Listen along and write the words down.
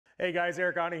Hey guys,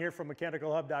 Eric Ani here from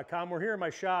mechanicalhub.com. We're here in my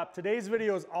shop. Today's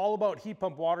video is all about heat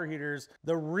pump water heaters,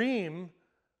 the Rheem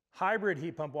hybrid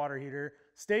heat pump water heater.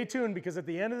 Stay tuned because at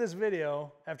the end of this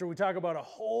video, after we talk about a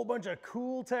whole bunch of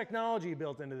cool technology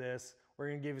built into this, we're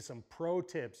gonna give you some pro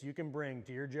tips you can bring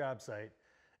to your job site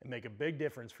and make a big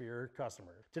difference for your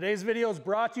customers. Today's video is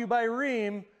brought to you by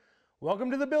Rheem. Welcome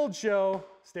to the Build Show.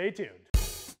 Stay tuned.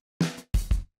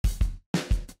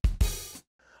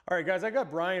 All right, guys, I got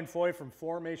Brian Foy from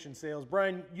Formation Sales.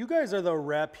 Brian, you guys are the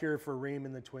rep here for Rheem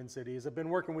in the Twin Cities. I've been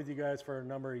working with you guys for a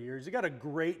number of years. You got a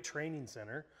great training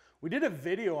center. We did a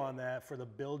video on that for the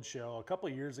Build Show a couple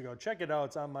of years ago. Check it out,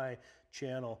 it's on my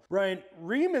channel. Brian,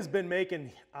 Rheem has been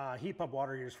making heat pump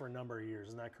water heaters for a number of years,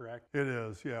 isn't that correct? It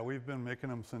is, yeah. We've been making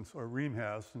them since, or Rheem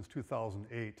has, since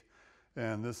 2008.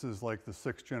 And this is like the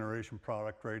 6th generation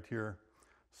product right here.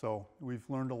 So we've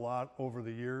learned a lot over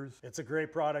the years. It's a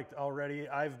great product already.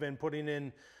 I've been putting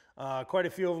in quite a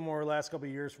few of them over the last couple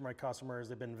of years for my customers.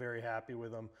 They've been very happy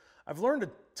with them. I've learned a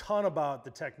ton about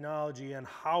the technology and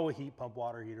how a heat pump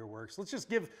water heater works. Let's just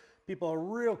give people a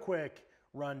real quick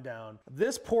rundown.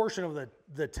 This portion of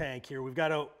the tank here, we've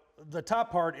got the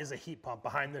top part is a heat pump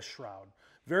behind this shroud.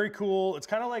 Very cool. It's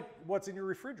kind of like what's in your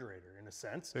refrigerator in a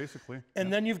sense. Basically.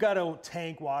 And then you've got a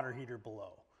tank water heater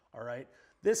below, all right?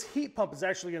 This heat pump is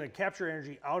actually going to capture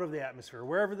energy out of the atmosphere,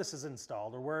 wherever this is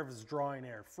installed or wherever it's drawing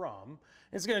air from.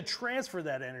 It's going to transfer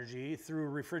that energy through a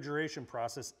refrigeration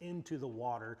process into the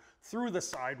water through the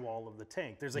sidewall of the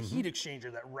tank. There's a heat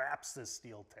exchanger that wraps this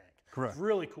steel tank. Correct. It's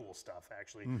really cool stuff,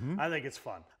 actually. I think it's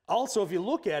fun. Also, if you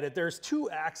look at it, there's 2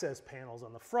 access panels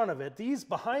on the front of it. These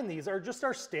behind these are just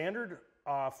our standard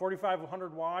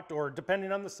 4,500 watt, or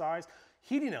depending on the size,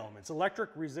 heating elements,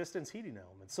 electric resistance heating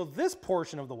elements. So this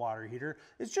portion of the water heater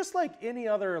is just like any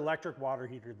other electric water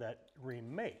heater that Rheem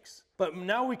makes. But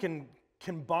now we can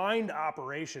combine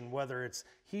operation, whether it's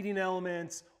heating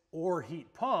elements or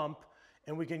heat pump,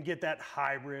 and we can get that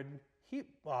hybrid heat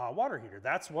water heater.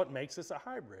 That's what makes this a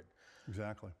hybrid.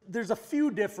 Exactly. There's a few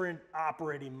different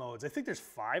operating modes. I think there's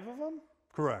 5 of them.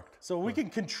 Correct. So we can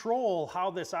control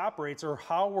how this operates or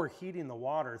how we're heating the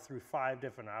water through 5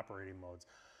 different operating modes.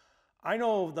 I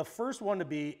know the first one to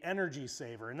be energy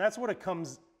saver, and that's what it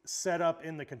comes set up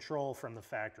in the control from the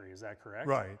factory. Is that correct?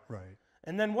 Right, right.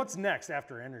 And then what's next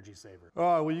after energy saver?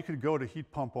 Well, you could go to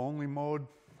heat pump only mode.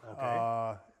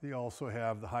 Okay. You also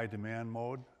have the high demand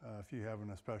mode. If you have an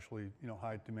especially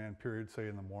high demand period, say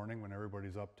in the morning when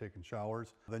everybody's up taking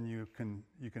showers, then you can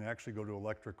actually go to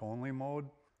electric only mode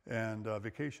and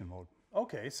vacation mode.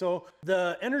 Okay, so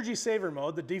the energy saver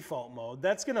mode, the default mode,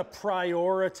 that's going to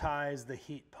prioritize the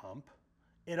heat pump.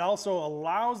 It also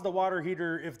allows the water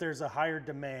heater, if there's a higher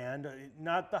demand,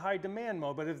 not the high demand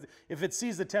mode, but if it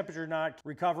sees the temperature not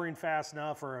recovering fast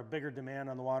enough or a bigger demand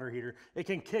on the water heater, it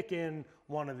can kick in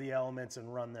one of the elements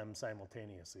and run them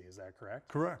simultaneously. Is that correct?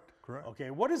 Correct, correct. Okay,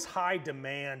 what is high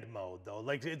demand mode though?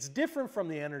 Like, it's different from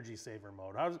the energy saver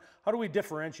mode. How do we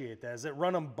differentiate that? Is it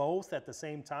run them both at the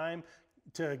same time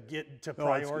to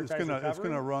prioritize recovery? It's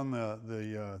going to run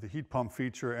the heat pump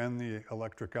feature and the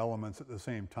electric elements at the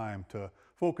same time to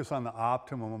focus on the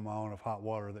optimum amount of hot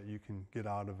water that you can get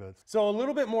out of it. So a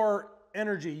little bit more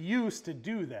energy use to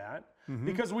do that,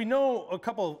 because we know a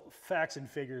couple facts and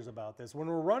figures about this. When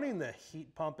we're running the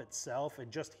heat pump itself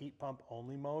in just heat pump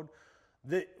only mode,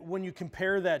 when you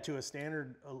compare that to a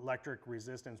standard electric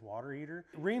resistance water heater,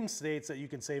 Rheem states that you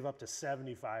can save up to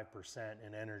 75%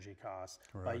 in energy costs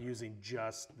by using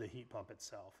just the heat pump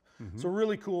itself. So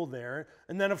really cool there.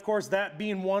 And then of course that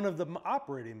being one of the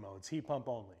operating modes, heat pump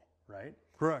only, right?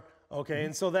 Correct. Okay,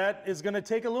 and so that is going to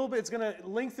take a little bit, it's going to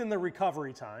lengthen the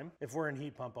recovery time if we're in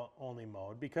heat pump only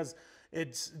mode, because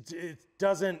it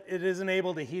isn't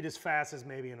able to heat as fast as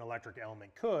maybe an electric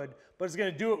element could, but it's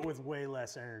going to do it with way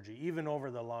less energy, even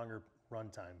over the longer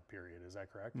runtime period. Is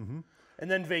that correct? And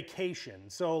then vacation.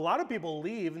 So a lot of people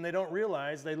leave and they don't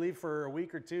realize, they leave for a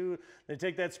week or two, they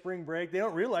take that spring break, they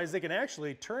don't realize they can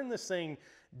actually turn this thing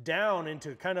down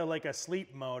into kind of like a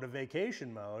sleep mode, a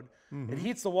vacation mode. It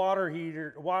heats the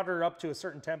water up to a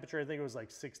certain temperature. I think it was like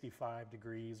 65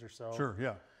 degrees or so. Sure,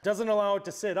 yeah. Doesn't allow it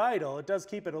to sit idle. It does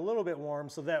keep it a little bit warm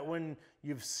so that when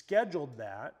you've scheduled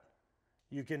that,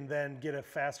 you can then get a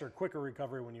faster, quicker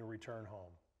recovery when you return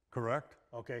home. Correct.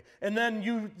 Okay, and then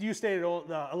you stated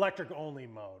the electric only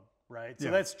mode, right? So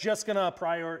that's just gonna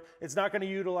it's not gonna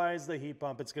utilize the heat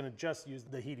pump, it's gonna just use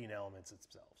the heating elements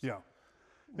itself. Yeah.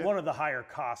 One of the higher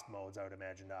cost modes, I would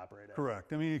imagine, to operate at.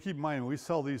 Correct. I mean, keep in mind, we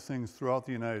sell these things throughout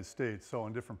the United States, so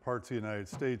in different parts of the United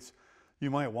States, you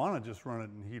might want to just run it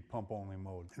in heat pump only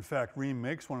mode. In fact, Rheem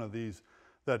makes one of these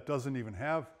that doesn't even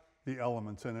have the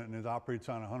elements in it, and it operates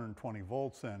on 120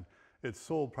 volts, and it's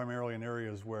sold primarily in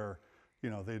areas where,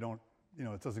 they don't,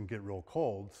 it doesn't get real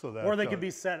cold, so that Or they could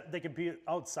be they could be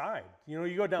outside.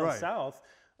 You go down Right. south,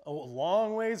 a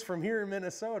long ways from here in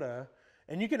Minnesota,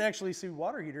 and you can actually see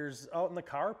water heaters out in the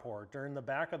carport or in the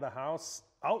back of the house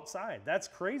outside. That's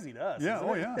crazy to us. Yeah, isn't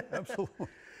oh it? yeah, absolutely.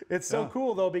 It's so Yeah.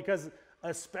 cool though, because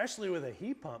especially with a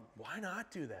heat pump, why not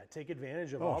do that? Take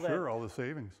advantage of Oh, all that. sure, all the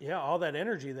savings. Yeah, all that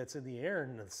energy that's in the air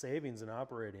and the savings in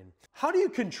operating. How do you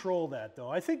control that though?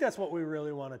 I think that's what we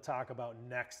really want to talk about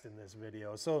next in this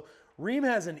video. So Rheem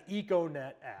has an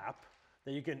EcoNet app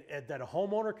that a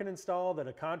homeowner can install, that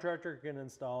a contractor can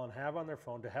install and have on their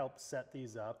phone to help set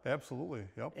these up. Absolutely,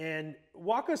 yep. And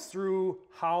walk us through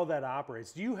how that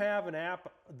operates. Do you have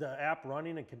the app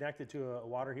running and connected to a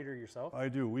water heater yourself? I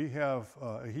do. We have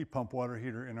a heat pump water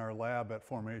heater in our lab at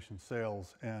Formation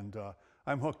Sales, and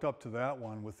I'm hooked up to that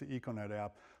one with the EcoNet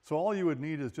app. So all you would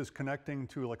need is just connecting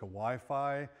to like a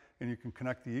Wi-Fi, and you can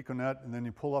connect the EcoNet, and then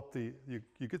you pull up you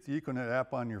get the EcoNet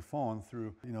app on your phone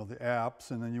through the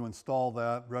apps, and then you install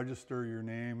that, register your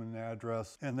name and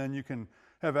address, and then you can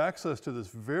have access to this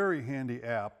very handy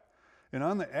app. And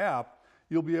on the app,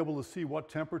 you'll be able to see what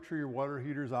temperature your water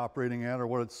heater is operating at or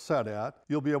what it's set at.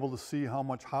 You'll be able to see how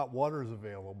much hot water is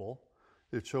available.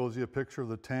 It shows you a picture of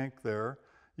the tank there.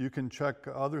 You can check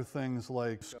other things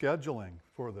like scheduling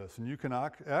for this, and you can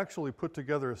actually put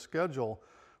together a schedule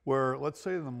where, let's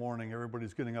say in the morning,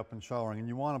 everybody's getting up and showering, and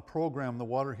you want to program the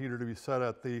water heater to be set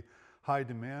at the high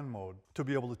demand mode to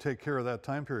be able to take care of that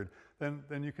time period.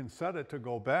 Then you can set it to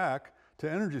go back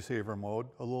to energy saver mode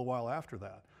a little while after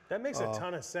that. That makes a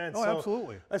ton of sense. Oh,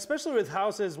 absolutely. Especially with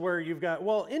houses where you've got,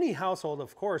 well, any household,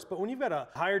 of course, but when you've got a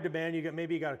higher demand,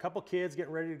 maybe you got a couple kids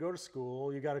getting ready to go to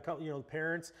school, you got a couple,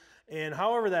 parents, and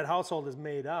however that household is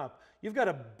made up, you've got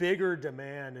a bigger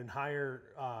demand and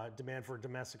higher demand for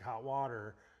domestic hot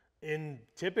water in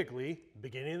typically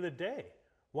beginning of the day.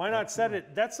 Why not set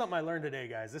it? That's something I learned today,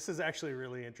 guys. This is actually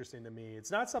really interesting to me.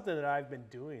 It's not something that I've been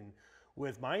doing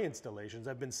with my installations.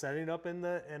 I've been setting up in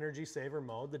the energy saver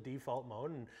mode, the default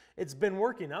mode, and it's been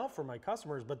working out for my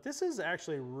customers, but this is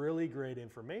actually really great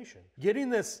information. Getting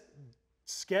this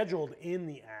scheduled in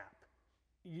the app,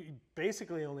 you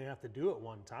basically only have to do it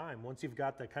one time. Once you've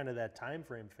got that time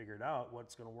frame figured out,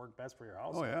 what's going to work best for your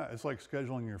house. Oh yeah, it's like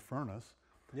scheduling your furnace.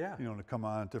 Yeah. To come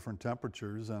on at different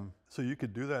temperatures, and so you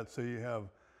could do that. So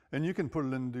and you can put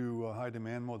it into high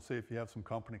demand mode. Say if you have some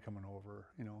company coming over,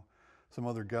 some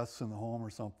other guests in the home or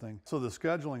something. So the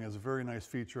scheduling is a very nice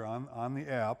feature on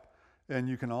the app, and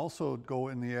you can also go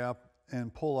in the app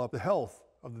and pull up the health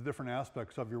of the different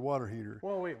aspects of your water heater.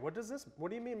 Well, wait, what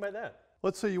do you mean by that?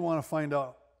 Let's say you want to find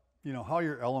out, how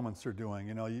your elements are doing.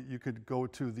 You could go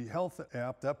to the health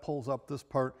app that pulls up this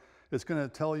part. It's going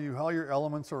to tell you how your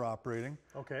elements are operating.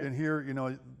 Okay. And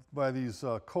here, by these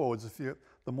codes,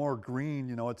 the more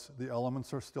green, the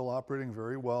elements are still operating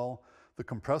very well. The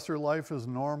compressor life is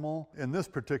normal. In this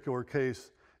particular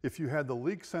case, if you had the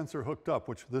leak sensor hooked up,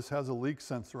 which this has a leak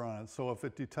sensor on it, so if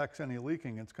it detects any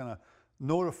leaking, it's going to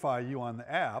notify you on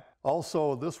the app.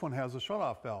 Also, this one has a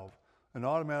shutoff valve, an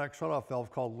automatic shutoff valve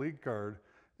called Leak Guard.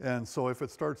 And so if it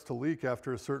starts to leak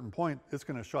after a certain point, it's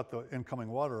going to shut the incoming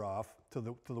water off to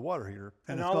the water heater.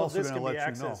 And it's all of also this going to can be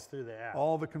let you know. accessed through the app.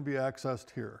 All of it can be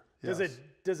accessed here. Yes.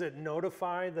 Does it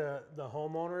notify the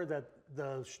homeowner that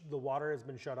the water has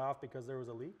been shut off because there was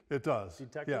a leak? It does.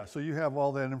 Detected? Yeah, so you have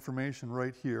all that information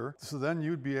right here. So then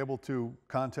you'd be able to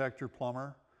contact your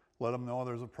plumber, let them know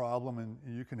there's a problem, and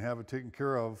you can have it taken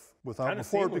care of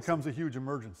before it becomes a huge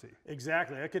emergency.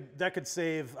 Exactly. That could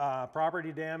save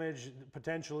property damage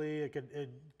potentially. It could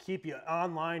keep you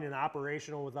online and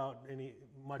operational without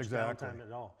much downtime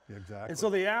at all. Exactly. And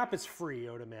so the app is free,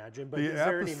 I would imagine. But is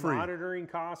there any monitoring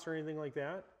costs or anything like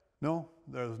that? No,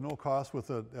 there's no cost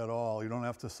with it at all. You don't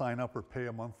have to sign up or pay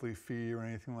a monthly fee or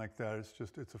anything like that.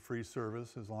 It's a free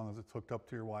service. As long as it's hooked up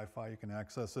to your Wi-Fi, you can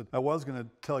access it. I was going to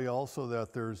tell you also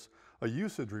that there's a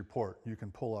usage report you can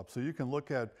pull up. So you can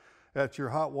look at your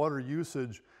hot water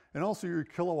usage and also your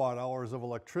kilowatt hours of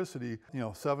electricity,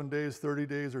 7 days, 30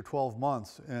 days, or 12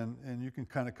 months. And you can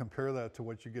kind of compare that to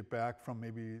what you get back from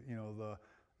maybe,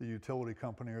 the utility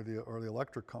company or the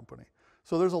electric company.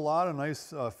 So there's a lot of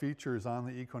nice features on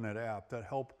the EcoNet app that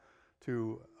help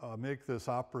to make this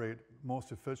operate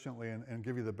most efficiently and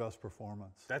give you the best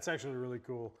performance. That's actually really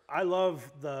cool. I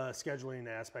love the scheduling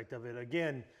aspect of it.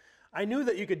 Again, I knew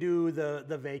that you could do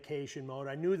the vacation mode.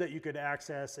 I knew that you could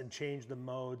access and change the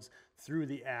modes through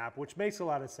the app, which makes a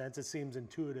lot of sense. It seems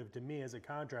intuitive to me as a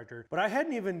contractor, but I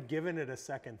hadn't even given it a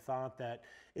second thought that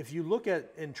if you look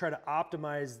at and try to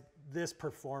optimize this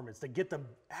performance, to get the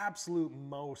absolute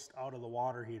most out of the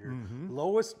water heater,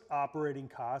 lowest operating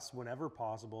costs whenever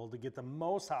possible, to get the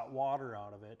most hot water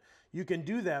out of it. You can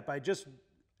do that by just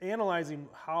analyzing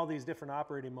how these different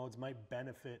operating modes might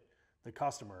benefit the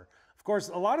customer. Of course,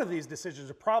 a lot of these decisions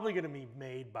are probably going to be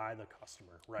made by the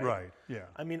customer, right? Right, yeah.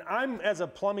 I mean, I'm, as a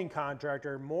plumbing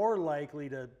contractor, more likely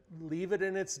to leave it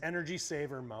in its energy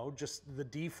saver mode, just the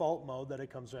default mode that it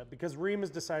comes with, because Rheem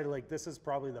has decided, like, this is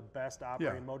probably the best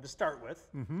operating mode to start with.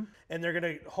 And they're going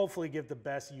to hopefully give the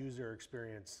best user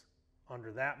experience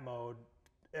under that mode.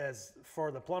 As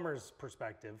for the plumber's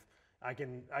perspective, I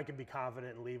can be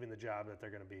confident in leaving the job that they're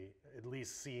going to be at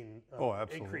least seeing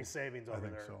increased savings over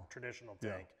their traditional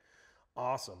tank.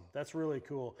 Awesome. That's really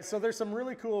cool. So there's some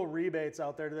really cool rebates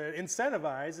out there that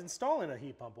incentivize installing a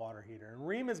heat pump water heater. And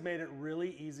Rheem has made it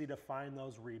really easy to find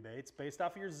those rebates based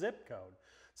off of your zip code.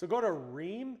 So go to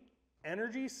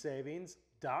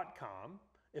rheemenergysavings.com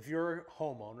if you're a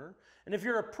homeowner. And if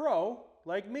you're a pro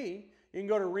like me, you can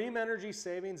go to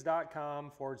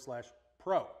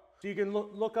rheemenergysavings.com/pro. So you can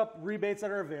look up rebates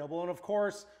that are available. And of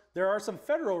course, there are some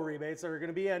federal rebates that are going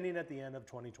to be ending at the end of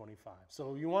 2025.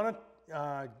 So you want to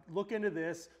look into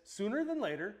this sooner than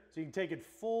later so you can take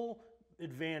full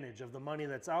advantage of the money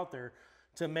that's out there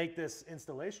to make this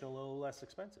installation a little less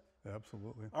expensive.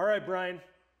 Absolutely. All right, Brian,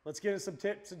 let's get into some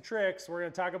tips and tricks. We're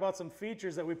going to talk about some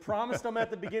features that we promised them at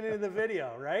the beginning of the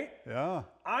video, right? Yeah.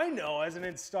 I know as an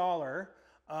installer,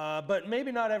 but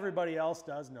maybe not everybody else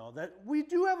does know, that we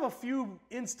do have a few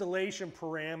installation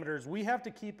parameters we have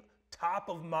to keep top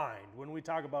of mind when we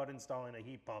talk about installing a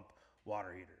heat pump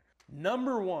water heater.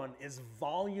 Number one is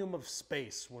volume of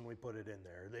space when we put it in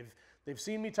there. They've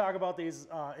seen me talk about these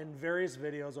in various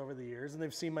videos over the years, and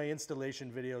they've seen my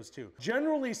installation videos too.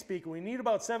 Generally speaking, we need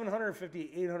about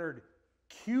 750, 800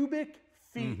 cubic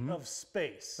feet of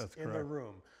space in the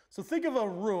room. So think of a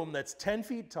room that's 10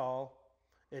 feet tall,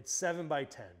 it's 7 by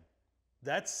 10.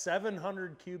 That's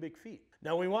 700 cubic feet.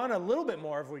 Now we want a little bit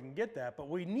more if we can get that, but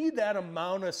we need that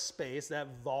amount of space, that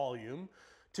volume,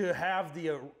 to have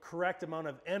the correct amount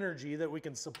of energy that we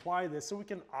can supply this so we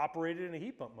can operate it in a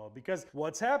heat pump mode. Because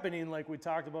what's happening, like we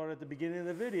talked about at the beginning of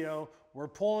the video, we're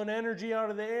pulling energy out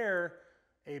of the air.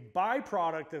 A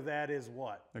byproduct of that is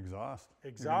what? Exhaust.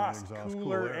 Exhaust,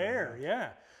 cooler air,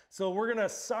 yeah. So we're gonna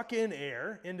suck in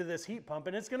air into this heat pump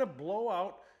and it's gonna blow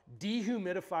out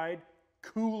dehumidified,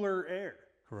 cooler air.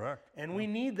 Correct. And we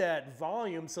need that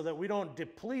volume so that we don't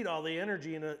deplete all the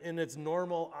energy in its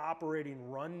normal operating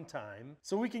run time,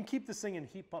 so we can keep this thing in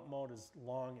heat pump mode as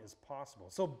long as possible.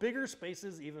 So bigger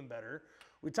spaces, even better.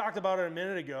 We talked about it a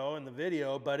minute ago in the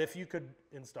video, but if you could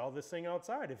install this thing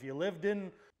outside, if you lived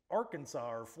in Arkansas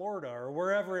or Florida or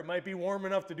wherever it might be warm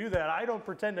enough to do that. I don't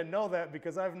pretend to know that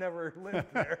because I've never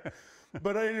lived there.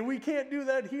 But we can't do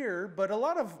that here. But a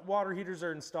lot of water heaters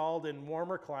are installed in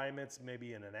warmer climates,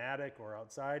 maybe in an attic or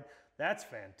outside. That's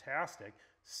fantastic.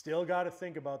 Still got to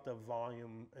think about the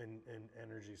volume and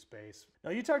energy space.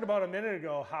 Now, you talked about a minute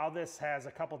ago how this has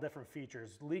a couple different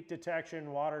features: leak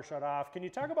detection, water shut off. Can you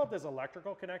talk about this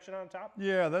electrical connection on top?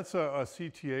 Yeah, that's a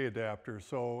CTA adapter.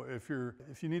 So if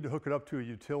you need to hook it up to a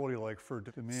utility, like for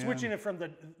demand, switching it from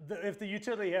if the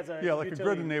utility has a like a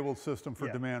grid-enabled system for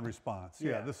demand response.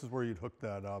 Yeah, this is where you'd hook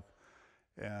that up.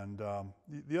 And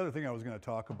the other thing I was going to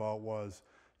talk about was,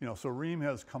 so Rheem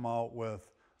has come out with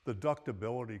the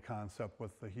ductability concept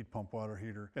with the heat pump water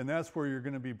heater. And that's where you're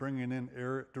going to be bringing in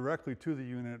air directly to the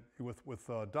unit with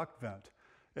a duct vent.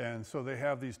 And so they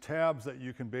have these tabs that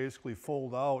you can basically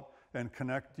fold out and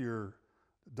connect your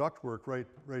ductwork right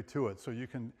to it. So you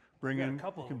can bring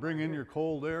in your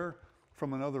cold air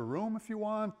from another room if you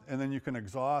want, and then you can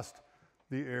exhaust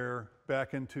the air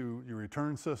back into your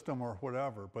return system or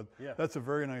whatever. But that's a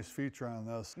very nice feature on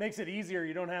this. Makes it easier.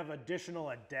 You don't have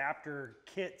additional adapter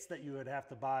kits that you would have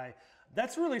to buy.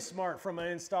 That's really smart from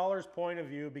an installer's point of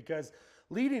view, because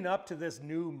leading up to this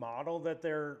new model that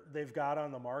they've got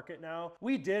on the market now,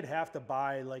 we did have to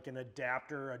buy like an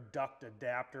adapter, a duct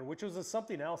adapter, which was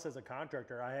something else as a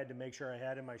contractor I had to make sure I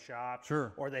had in my shop.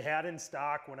 Sure. Or they had in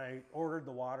stock when I ordered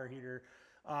the water heater.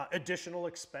 Additional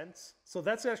expense. So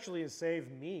that's actually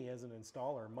saved me as an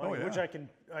installer money, which I can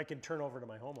turn over to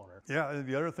my homeowner. Yeah,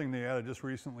 the other thing they added just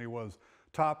recently was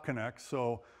top connects.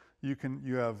 So you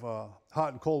have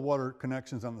hot and cold water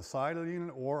connections on the side of the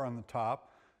unit or on the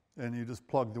top. and you just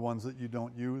plug the ones that you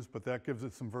don't use, but that gives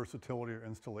it some versatility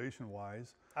installation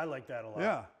wise. I like that a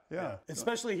lot. Yeah.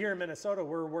 Especially here in Minnesota,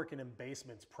 we're working in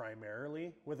basements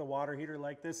primarily with a water heater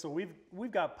like this. So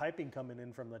we've got piping coming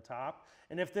in from the top.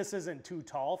 And if this isn't too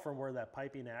tall from where that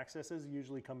piping access is,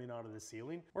 usually coming out of the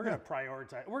ceiling, we're going to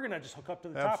prioritize. We're going to just hook up to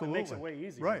the top. It makes it way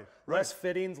easier. Right. Less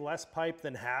fittings, less pipe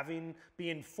than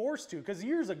being forced to. Because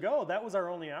years ago, that was our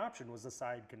only option, was the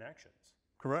side connections.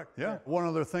 Correct, yeah. One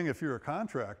other thing, if you're a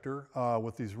contractor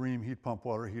with these Rheem heat pump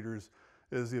water heaters,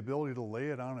 is the ability to lay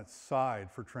it on its side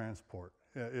for transport.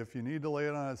 If you need to lay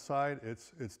it on its side,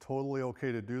 it's totally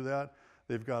okay to do that.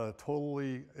 They've got a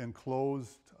totally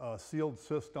enclosed, sealed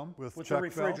system with the check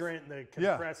refrigerant valves. and the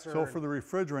compressor. Yeah, so for the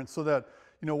refrigerant, so that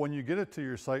when you get it to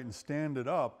your site and stand it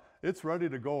up, it's ready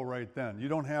to go right then. You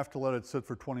don't have to let it sit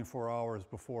for 24 hours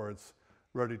before it's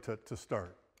ready to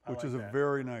start. Which is a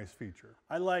very nice feature.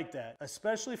 I like that,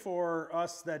 especially for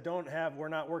us that we're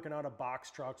not working out of box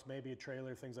trucks, maybe a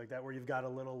trailer, things like that, where you've got a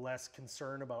little less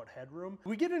concern about headroom.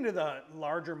 We get into the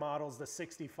larger models, the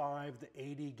 65 to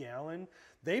 80 gallon,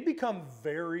 they become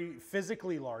very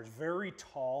physically large, very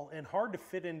tall, and hard to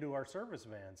fit into our service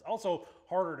vans. Also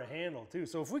harder to handle too.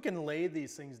 So if we can lay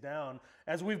these things down,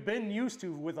 as we've been used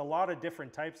to with a lot of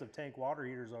different types of tank water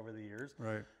heaters over the years,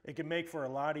 it can make for a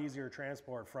lot easier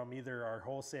transport from either our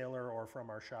wholesaler or from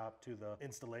our shop to the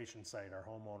installation site, our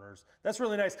homeowners. That's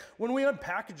really nice. When we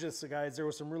unpackaged this, guys, there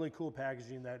was some really cool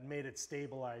packaging that made it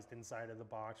stabilized inside of the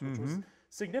box, which was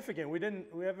significant. We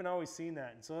haven't always seen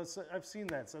that, and so I've seen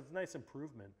that, so it's a nice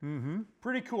improvement.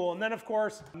 Pretty cool. And then of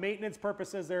course, maintenance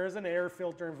purposes, there is an air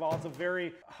filter involved. It's a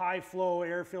very high flow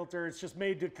air filter. It's just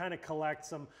made to kind of collect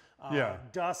some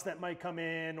dust that might come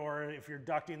in, or if you're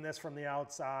ducting this from the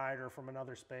outside or from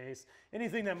another space,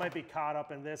 anything that might be caught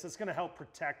up in this, it's going to help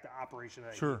protect the operation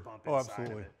of that heat pump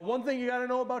inside of it. One thing you got to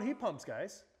know about heat pumps,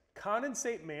 guys,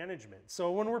 condensate management.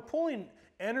 So when we're pulling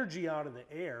energy out of the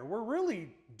air, we're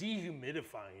really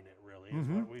dehumidifying it, really, is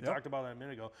what we talked about that a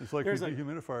minute ago. It's like a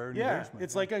dehumidifier in your basement.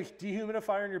 It's like a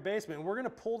dehumidifier in your basement. And we're going to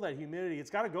pull that humidity. It's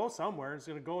got to go somewhere. It's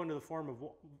going to go into the form of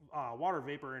water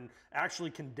vapor and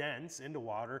actually condense into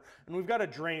water. And we've got a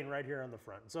drain right here on the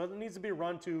front. So it needs to be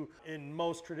run to, in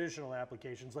most traditional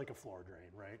applications, like a floor drain,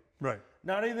 right? Right.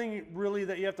 Not anything really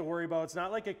that you have to worry about. It's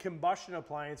not like a combustion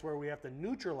appliance where we have to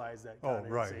neutralize that condensate. Oh,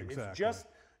 right, exactly.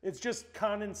 It's just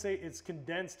condensate, it's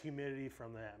condensed humidity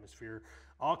from the atmosphere,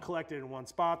 all collected in one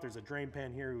spot. There's a drain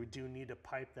pan here. We do need to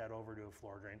pipe that over to a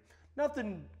floor drain.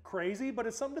 Nothing crazy, but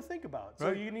it's something to think about.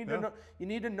 So you need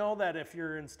to know that if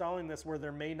you're installing this where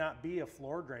there may not be a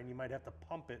floor drain, you might have to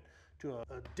pump it to a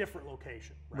different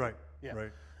location. Right.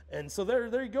 Right. And so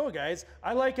there you go, guys.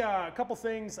 I like a couple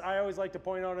things I always like to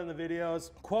point out in the videos.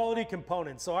 Quality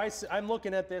components. So I'm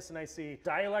looking at this and I see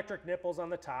dielectric nipples on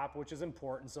the top, which is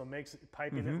important. So it makes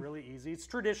piping it really easy. It's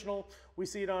traditional. We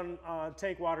see it on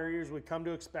tank water heaters. We come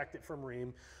to expect it from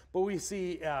Rheem. But we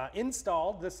see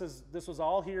installed. This was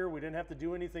all here. We didn't have to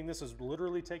do anything. This was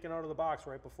literally taken out of the box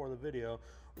right before the video.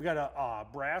 We got a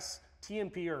brass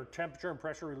TMP, or temperature and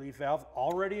pressure relief valve,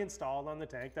 already installed on the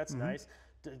tank. That's nice.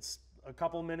 It's a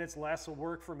couple minutes less of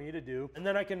work for me to do. And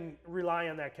then I can rely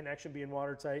on that connection being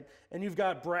watertight. And you've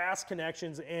got brass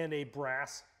connections and a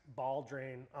brass ball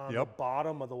drain on the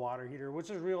bottom of the water heater,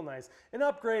 which is real nice. An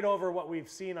upgrade over what we've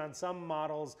seen on some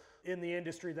models in the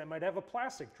industry that might have a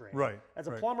plastic drain. Right. As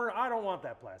a plumber, I don't want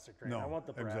that plastic drain. No, I want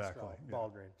the brass exactly, ball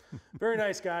drain. Very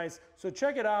nice, guys. So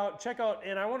check it out.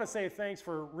 And I want to say thanks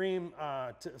for Rheem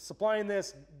supplying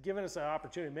this, giving us an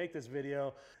opportunity to make this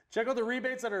video. Check out the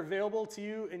rebates that are available to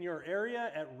you in your area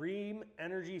at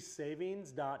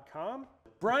rheemenergysavings.com.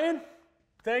 Brian,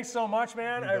 thanks so much,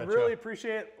 man. I really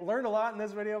appreciate it. Learned a lot in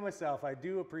this video myself. I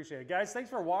do appreciate it. Guys, thanks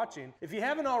for watching. If you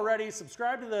haven't already,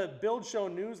 subscribe to the Build Show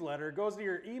newsletter. It goes to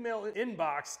your email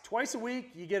inbox twice a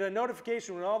week. You get a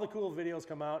notification when all the cool videos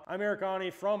come out. I'm Eric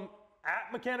Ani from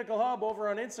 @Mechanical Hub over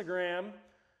on Instagram.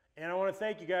 And I want to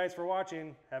thank you guys for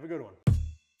watching. Have a good one.